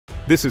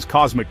This is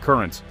Cosmic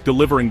Currents,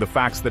 delivering the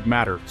facts that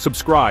matter.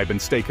 Subscribe and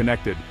stay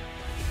connected.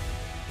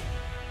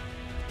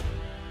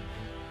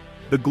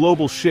 The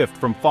global shift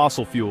from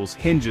fossil fuels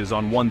hinges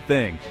on one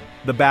thing: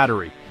 the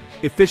battery.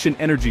 Efficient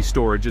energy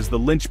storage is the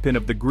linchpin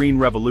of the green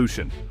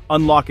revolution,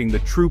 unlocking the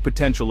true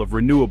potential of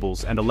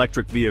renewables and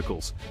electric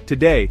vehicles.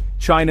 Today,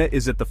 China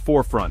is at the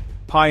forefront,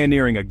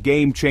 pioneering a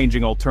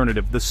game-changing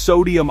alternative: the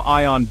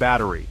sodium-ion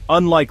battery.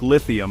 Unlike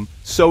lithium,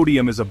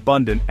 sodium is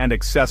abundant and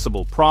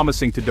accessible,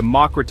 promising to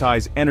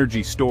democratize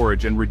energy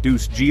storage and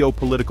reduce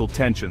geopolitical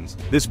tensions.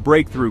 This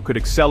breakthrough could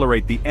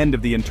accelerate the end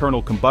of the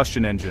internal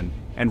combustion engine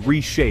and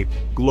reshape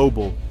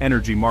global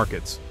energy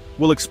markets.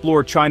 We'll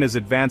explore China's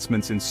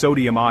advancements in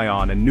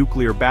sodium-ion and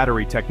nuclear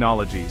battery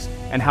technologies,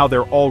 and how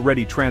they're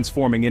already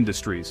transforming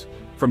industries.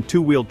 From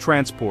two-wheeled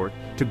transport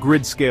to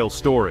grid-scale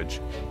storage,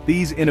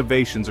 these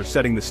innovations are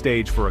setting the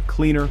stage for a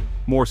cleaner,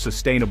 more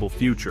sustainable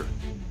future.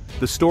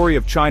 The story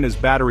of China's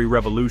battery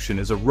revolution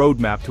is a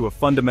roadmap to a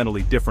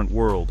fundamentally different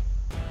world.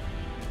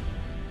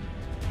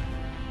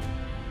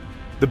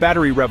 The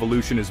battery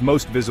revolution is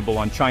most visible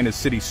on China's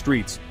city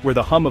streets, where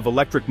the hum of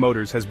electric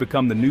motors has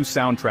become the new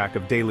soundtrack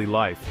of daily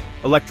life.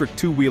 Electric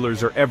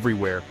two-wheelers are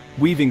everywhere,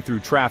 weaving through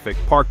traffic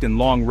parked in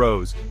long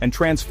rows, and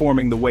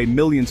transforming the way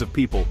millions of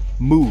people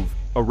move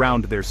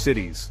around their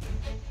cities.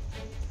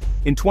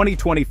 In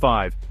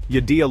 2025,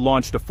 Yadea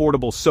launched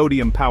affordable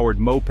sodium-powered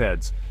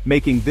mopeds,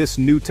 making this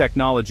new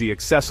technology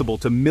accessible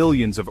to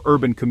millions of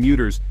urban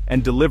commuters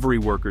and delivery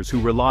workers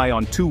who rely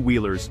on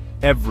two-wheelers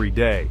every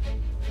day.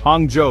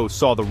 Hangzhou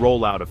saw the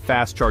rollout of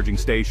fast-charging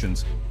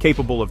stations,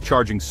 capable of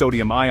charging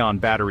sodium-ion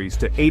batteries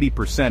to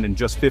 80% in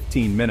just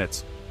 15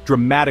 minutes,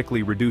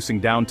 dramatically reducing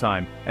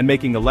downtime and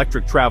making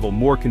electric travel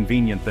more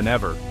convenient than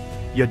ever.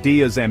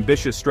 Yadea's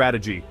ambitious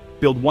strategy: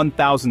 build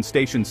 1,000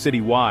 stations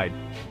citywide,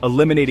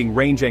 eliminating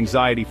range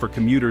anxiety for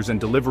commuters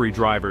and delivery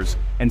drivers,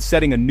 and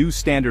setting a new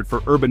standard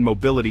for urban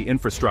mobility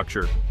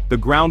infrastructure. The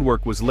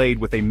groundwork was laid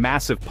with a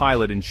massive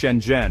pilot in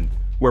Shenzhen,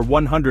 where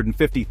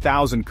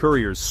 150,000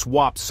 couriers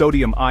swapped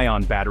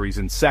sodium-ion batteries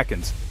in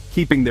seconds,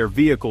 keeping their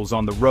vehicles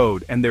on the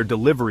road and their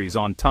deliveries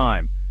on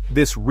time.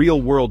 This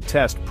real-world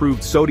test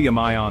proved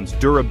sodium-ion's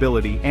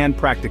durability and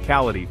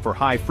practicality for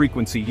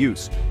high-frequency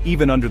use,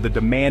 even under the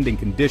demanding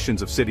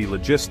conditions of city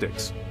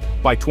logistics.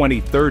 By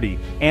 2030,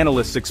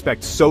 analysts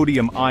expect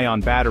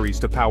sodium-ion batteries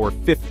to power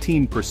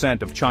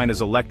 15% of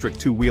China's electric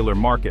two-wheeler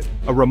market,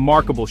 a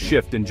remarkable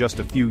shift in just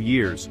a few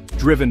years,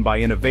 driven by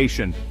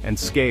innovation and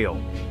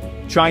scale.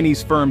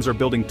 Chinese firms are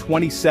building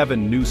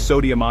 27 new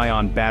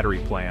sodium-ion battery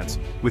plants,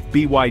 with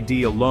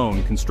BYD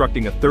alone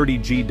constructing a 30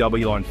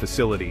 GW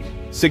facility,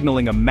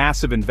 signaling a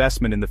massive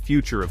investment in the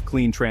future of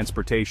clean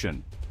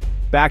transportation.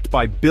 Backed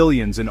by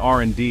billions in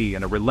R&D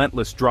and a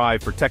relentless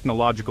drive for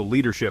technological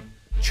leadership,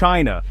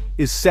 China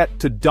is set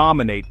to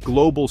dominate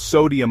global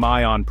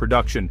sodium-ion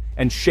production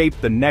and shape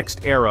the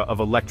next era of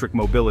electric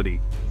mobility.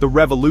 The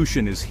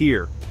revolution is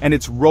here, and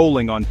it's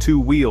rolling on two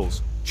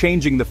wheels,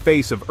 changing the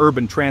face of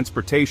urban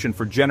transportation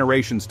for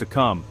generations to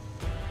come.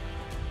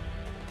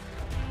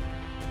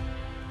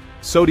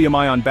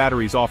 Sodium-ion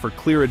batteries offer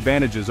clear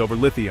advantages over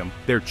lithium.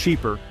 They're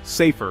cheaper,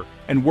 safer,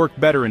 and work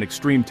better in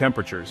extreme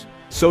temperatures.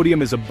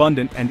 Sodium is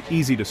abundant and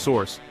easy to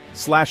source,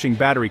 slashing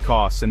battery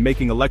costs and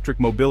making electric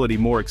mobility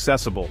more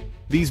accessible.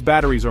 These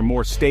batteries are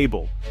more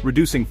stable,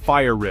 reducing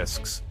fire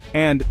risks,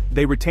 and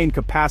they retain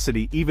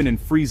capacity even in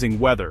freezing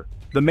weather.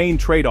 The main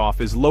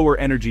trade-off is lower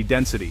energy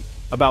density,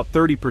 about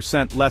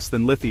 30% less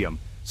than lithium,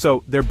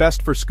 so they're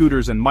best for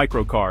scooters and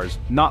microcars,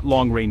 not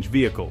long-range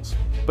vehicles.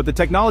 But the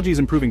technology is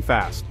improving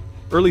fast.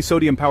 Early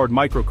sodium-powered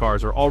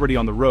microcars are already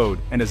on the road,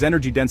 and as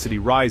energy density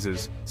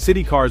rises,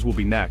 city cars will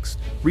be next.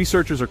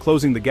 Researchers are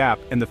closing the gap,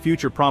 and the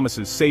future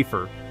promises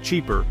safer,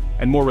 cheaper,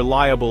 and more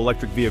reliable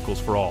electric vehicles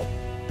for all.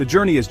 The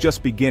journey is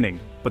just beginning,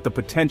 but the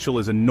potential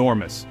is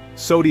enormous.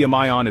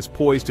 Sodium-ion is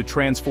poised to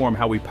transform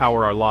how we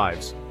power our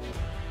lives.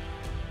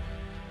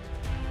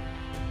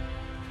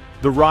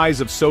 The rise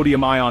of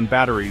sodium-ion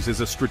batteries is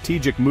a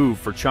strategic move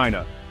for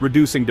China,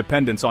 reducing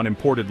dependence on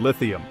imported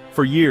lithium.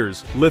 For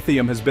years,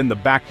 lithium has been the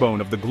backbone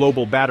of the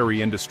global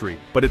battery industry,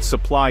 but its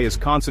supply is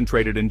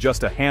concentrated in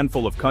just a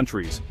handful of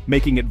countries,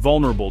 making it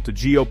vulnerable to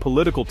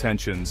geopolitical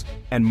tensions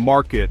and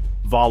market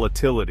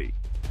volatility.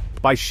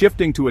 By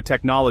shifting to a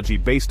technology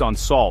based on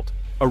salt,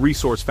 a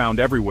resource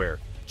found everywhere,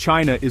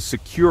 China is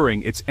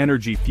securing its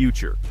energy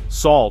future.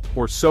 Salt,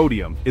 or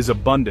sodium, is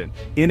abundant,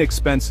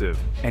 inexpensive,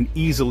 and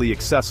easily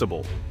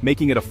accessible,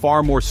 making it a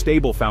far more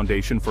stable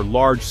foundation for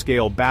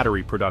large-scale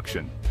battery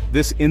production.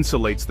 This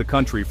insulates the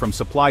country from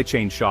supply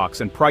chain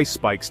shocks and price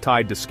spikes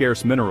tied to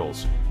scarce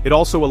minerals. It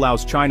also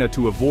allows China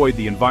to avoid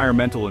the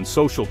environmental and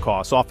social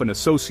costs often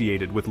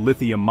associated with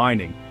lithium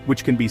mining,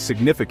 which can be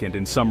significant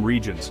in some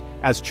regions.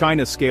 As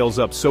China scales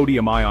up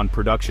sodium-ion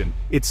production,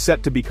 it's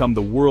set to become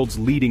the world's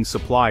leading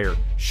supplier,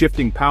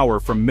 shifting power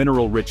from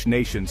mineral-rich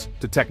nations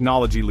to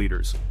technology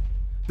leaders.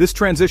 This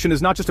transition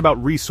is not just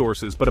about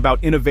resources, but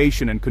about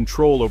innovation and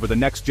control over the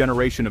next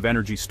generation of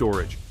energy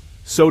storage.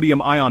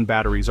 Sodium-ion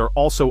batteries are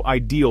also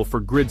ideal for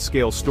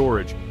grid-scale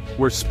storage,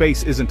 where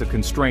space isn't a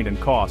constraint and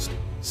cost,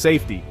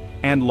 safety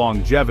and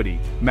longevity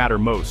matter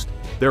most.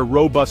 Their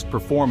robust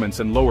performance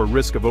and lower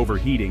risk of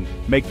overheating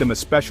make them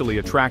especially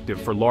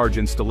attractive for large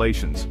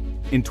installations.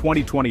 In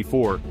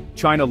 2024,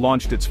 China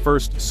launched its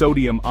first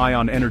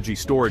sodium-ion energy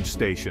storage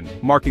station,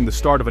 marking the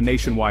start of a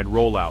nationwide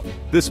rollout.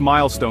 This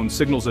milestone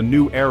signals a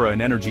new era in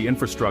energy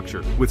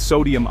infrastructure, with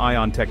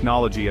sodium-ion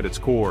technology at its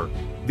core.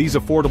 These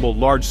affordable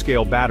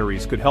large-scale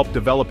batteries could help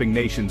developing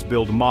nations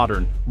build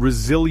modern,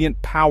 resilient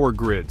power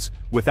grids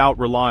without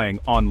relying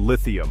on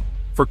lithium.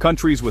 For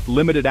countries with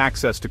limited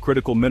access to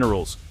critical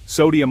minerals,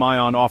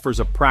 sodium-ion offers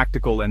a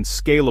practical and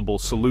scalable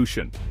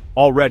solution.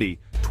 Already,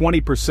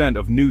 20%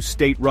 of new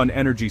state-run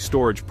energy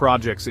storage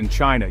projects in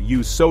China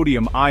use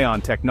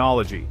sodium-ion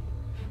technology.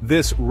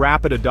 This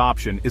rapid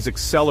adoption is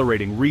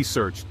accelerating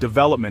research,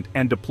 development,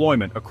 and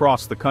deployment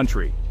across the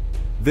country.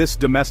 This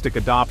domestic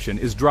adoption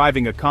is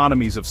driving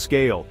economies of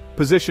scale,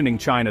 positioning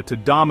China to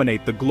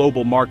dominate the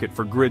global market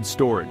for grid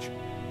storage.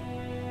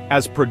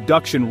 As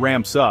production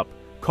ramps up,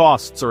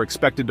 costs are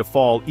expected to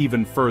fall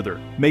even further,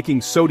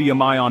 making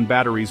sodium-ion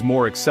batteries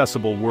more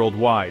accessible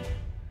worldwide.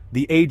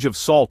 The age of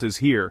salt is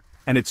here,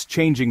 and it's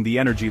changing the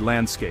energy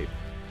landscape.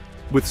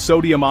 With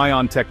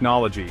sodium-ion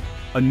technology,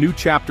 a new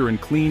chapter in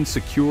clean,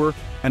 secure,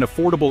 and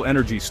affordable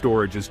energy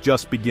storage is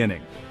just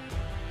beginning.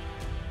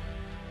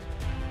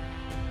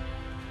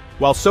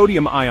 While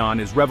sodium-ion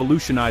is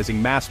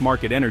revolutionizing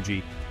mass-market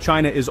energy,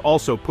 China is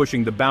also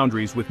pushing the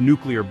boundaries with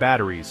nuclear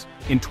batteries.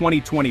 In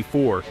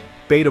 2024,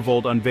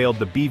 Betavolt unveiled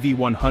the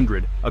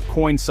BV100, a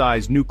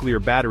coin-sized nuclear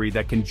battery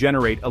that can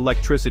generate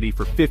electricity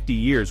for 50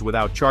 years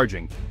without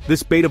charging.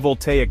 This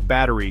betavoltaic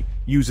battery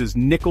uses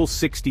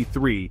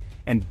nickel-63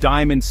 and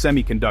diamond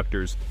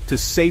semiconductors to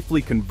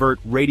safely convert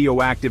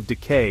radioactive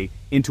decay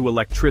into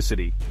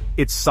electricity.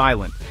 It's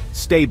silent,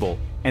 stable,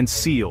 and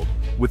sealed,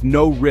 with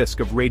no risk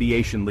of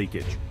radiation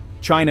leakage.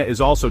 China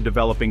is also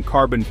developing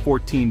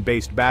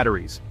carbon-14-based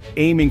batteries,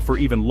 aiming for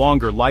even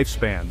longer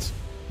lifespans.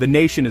 The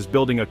nation is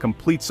building a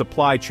complete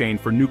supply chain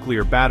for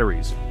nuclear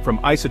batteries, from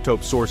isotope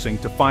sourcing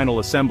to final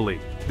assembly.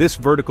 This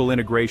vertical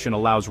integration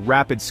allows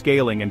rapid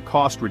scaling and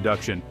cost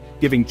reduction,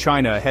 giving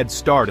China a head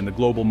start in the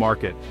global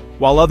market.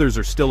 While others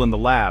are still in the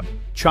lab,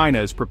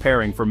 China is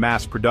preparing for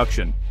mass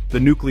production. The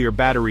nuclear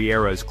battery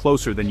era is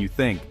closer than you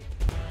think.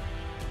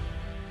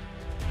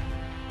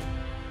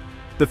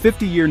 The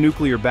 50-year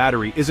nuclear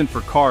battery isn't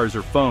for cars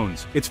or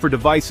phones, it's for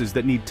devices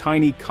that need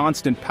tiny,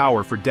 constant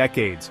power for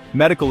decades.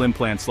 Medical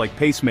implants like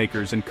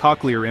pacemakers and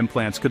cochlear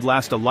implants could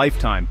last a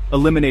lifetime,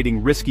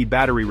 eliminating risky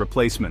battery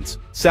replacements.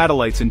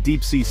 Satellites and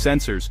deep-sea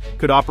sensors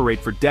could operate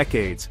for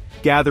decades,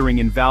 gathering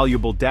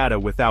invaluable data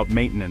without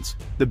maintenance.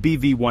 The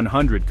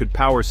BV100 could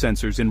power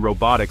sensors in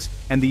robotics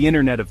and the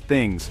Internet of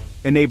Things,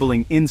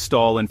 enabling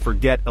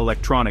install-and-forget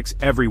electronics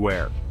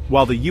everywhere.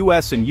 While the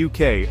US and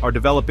UK are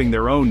developing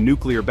their own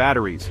nuclear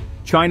batteries,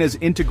 China's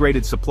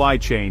integrated supply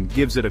chain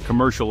gives it a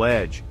commercial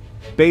edge.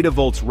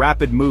 Betavolt's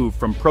rapid move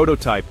from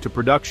prototype to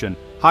production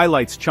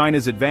highlights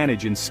China's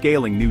advantage in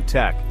scaling new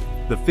tech.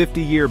 The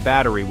 50-year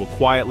battery will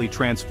quietly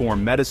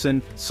transform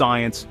medicine,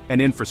 science,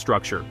 and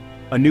infrastructure.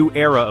 A new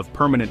era of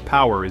permanent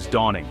power is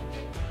dawning.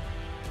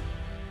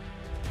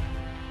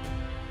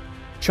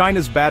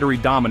 China's battery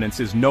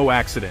dominance is no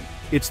accident.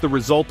 It's the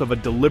result of a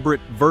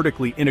deliberate,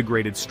 vertically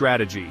integrated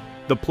strategy.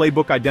 The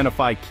playbook: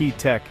 identify key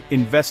tech,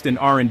 invest in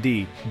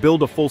R&D,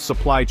 build a full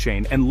supply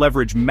chain, and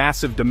leverage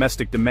massive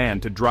domestic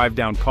demand to drive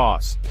down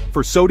costs.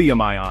 For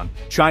sodium-ion,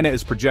 China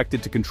is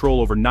projected to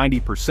control over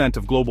 90%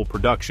 of global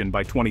production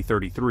by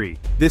 2033.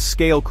 This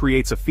scale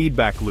creates a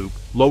feedback loop: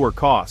 lower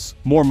costs,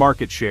 more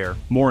market share,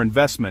 more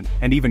investment,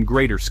 and even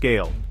greater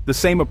scale. The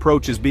same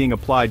approach is being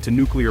applied to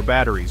nuclear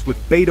batteries, with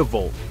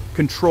Betavolt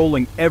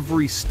controlling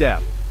every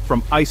step,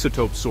 from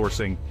isotope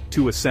sourcing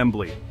to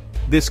assembly.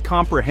 This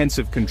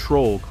comprehensive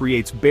control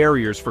creates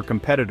barriers for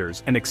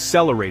competitors and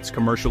accelerates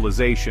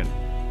commercialization.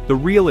 The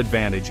real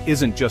advantage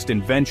isn't just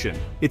invention,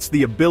 it's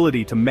the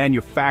ability to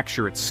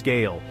manufacture at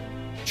scale.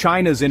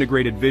 China's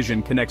integrated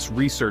vision connects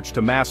research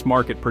to mass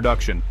market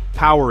production,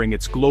 powering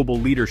its global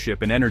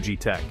leadership in energy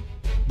tech.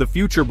 The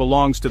future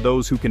belongs to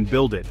those who can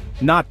build it,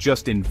 not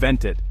just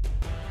invent it.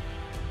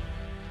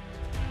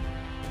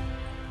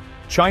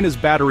 China's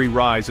battery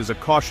rise is a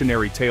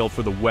cautionary tale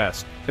for the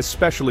West,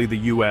 especially the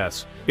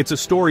US. It's a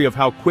story of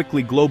how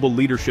quickly global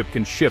leadership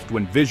can shift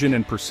when vision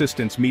and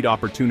persistence meet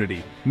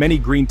opportunity. Many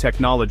green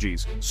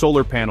technologies,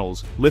 solar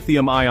panels,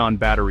 lithium-ion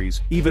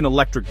batteries, even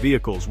electric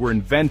vehicles were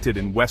invented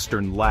in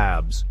Western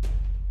labs.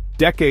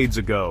 Decades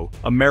ago,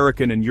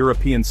 American and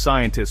European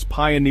scientists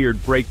pioneered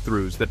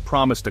breakthroughs that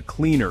promised a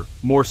cleaner,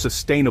 more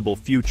sustainable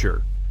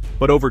future.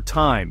 But over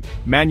time,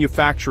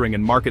 manufacturing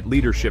and market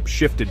leadership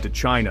shifted to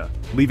China,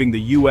 leaving the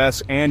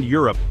US and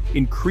Europe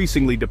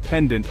increasingly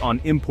dependent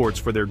on imports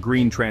for their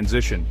green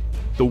transition.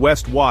 The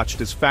West watched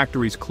as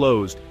factories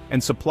closed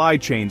and supply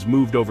chains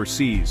moved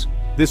overseas.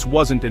 This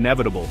wasn't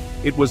inevitable,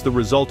 it was the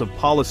result of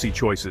policy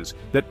choices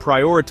that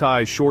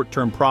prioritized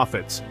short-term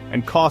profits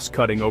and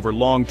cost-cutting over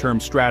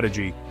long-term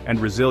strategy and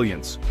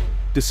resilience.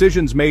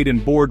 Decisions made in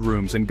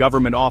boardrooms and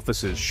government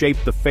offices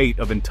shaped the fate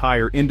of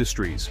entire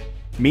industries.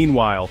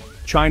 Meanwhile,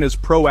 China's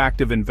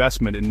proactive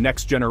investment in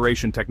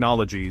next-generation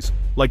technologies,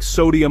 like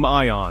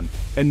sodium-ion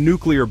and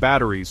nuclear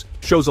batteries,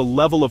 shows a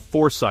level of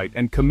foresight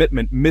and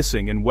commitment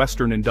missing in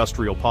Western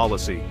industrial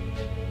policy.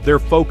 Their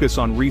focus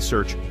on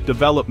research,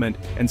 development,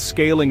 and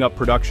scaling up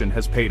production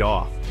has paid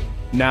off.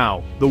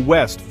 Now, the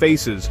West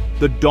faces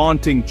the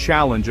daunting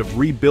challenge of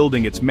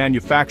rebuilding its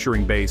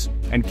manufacturing base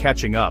and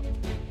catching up.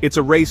 It's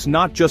a race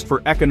not just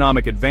for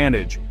economic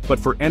advantage, but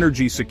for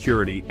energy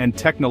security and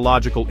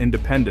technological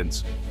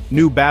independence.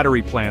 New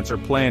battery plants are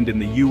planned in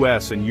the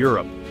US and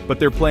Europe, but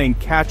they're playing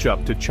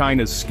catch-up to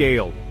China's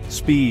scale,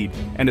 speed,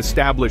 and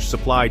established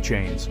supply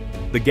chains.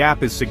 The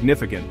gap is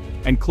significant,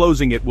 and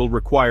closing it will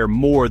require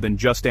more than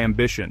just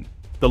ambition.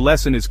 The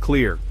lesson is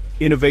clear: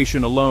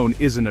 innovation alone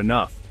isn't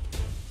enough.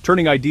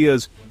 Turning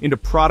ideas into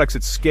products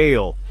at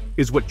scale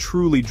is what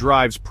truly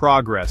drives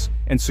progress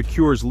and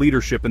secures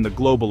leadership in the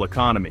global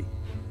economy.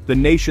 The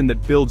nation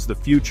that builds the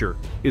future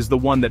is the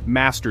one that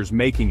masters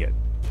making it.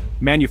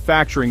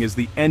 Manufacturing is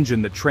the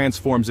engine that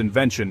transforms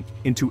invention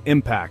into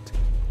impact.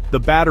 The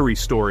battery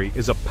story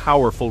is a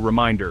powerful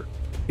reminder.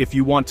 If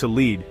you want to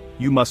lead,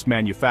 you must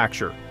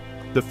manufacture.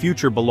 The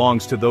future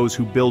belongs to those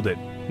who build it,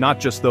 not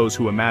just those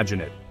who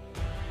imagine it.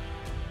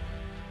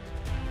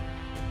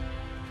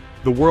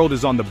 The world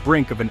is on the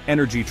brink of an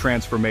energy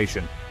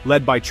transformation,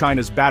 led by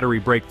China's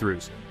battery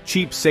breakthroughs.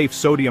 Cheap, safe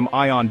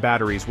sodium-ion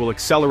batteries will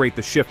accelerate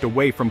the shift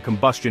away from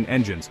combustion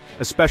engines,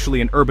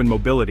 especially in urban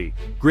mobility.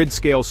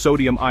 Grid-scale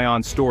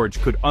sodium-ion storage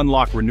could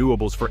unlock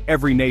renewables for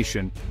every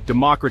nation,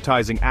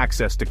 democratizing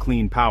access to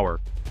clean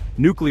power.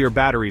 Nuclear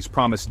batteries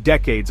promise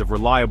decades of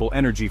reliable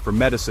energy for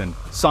medicine,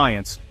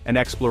 science, and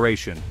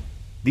exploration.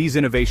 These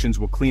innovations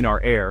will clean our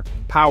air,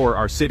 power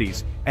our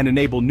cities, and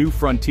enable new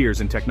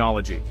frontiers in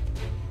technology.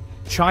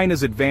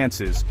 China's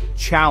advances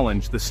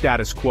challenge the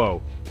status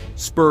quo,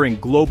 spurring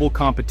global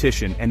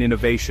competition and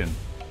innovation.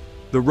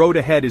 The road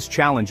ahead is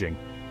challenging,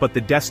 but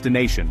the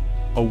destination,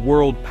 a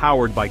world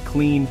powered by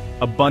clean,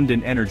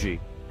 abundant energy,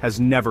 has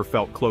never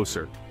felt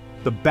closer.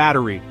 The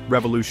battery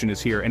revolution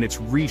is here, and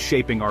it's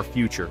reshaping our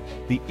future.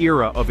 The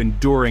era of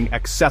enduring,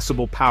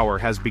 accessible power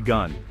has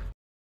begun.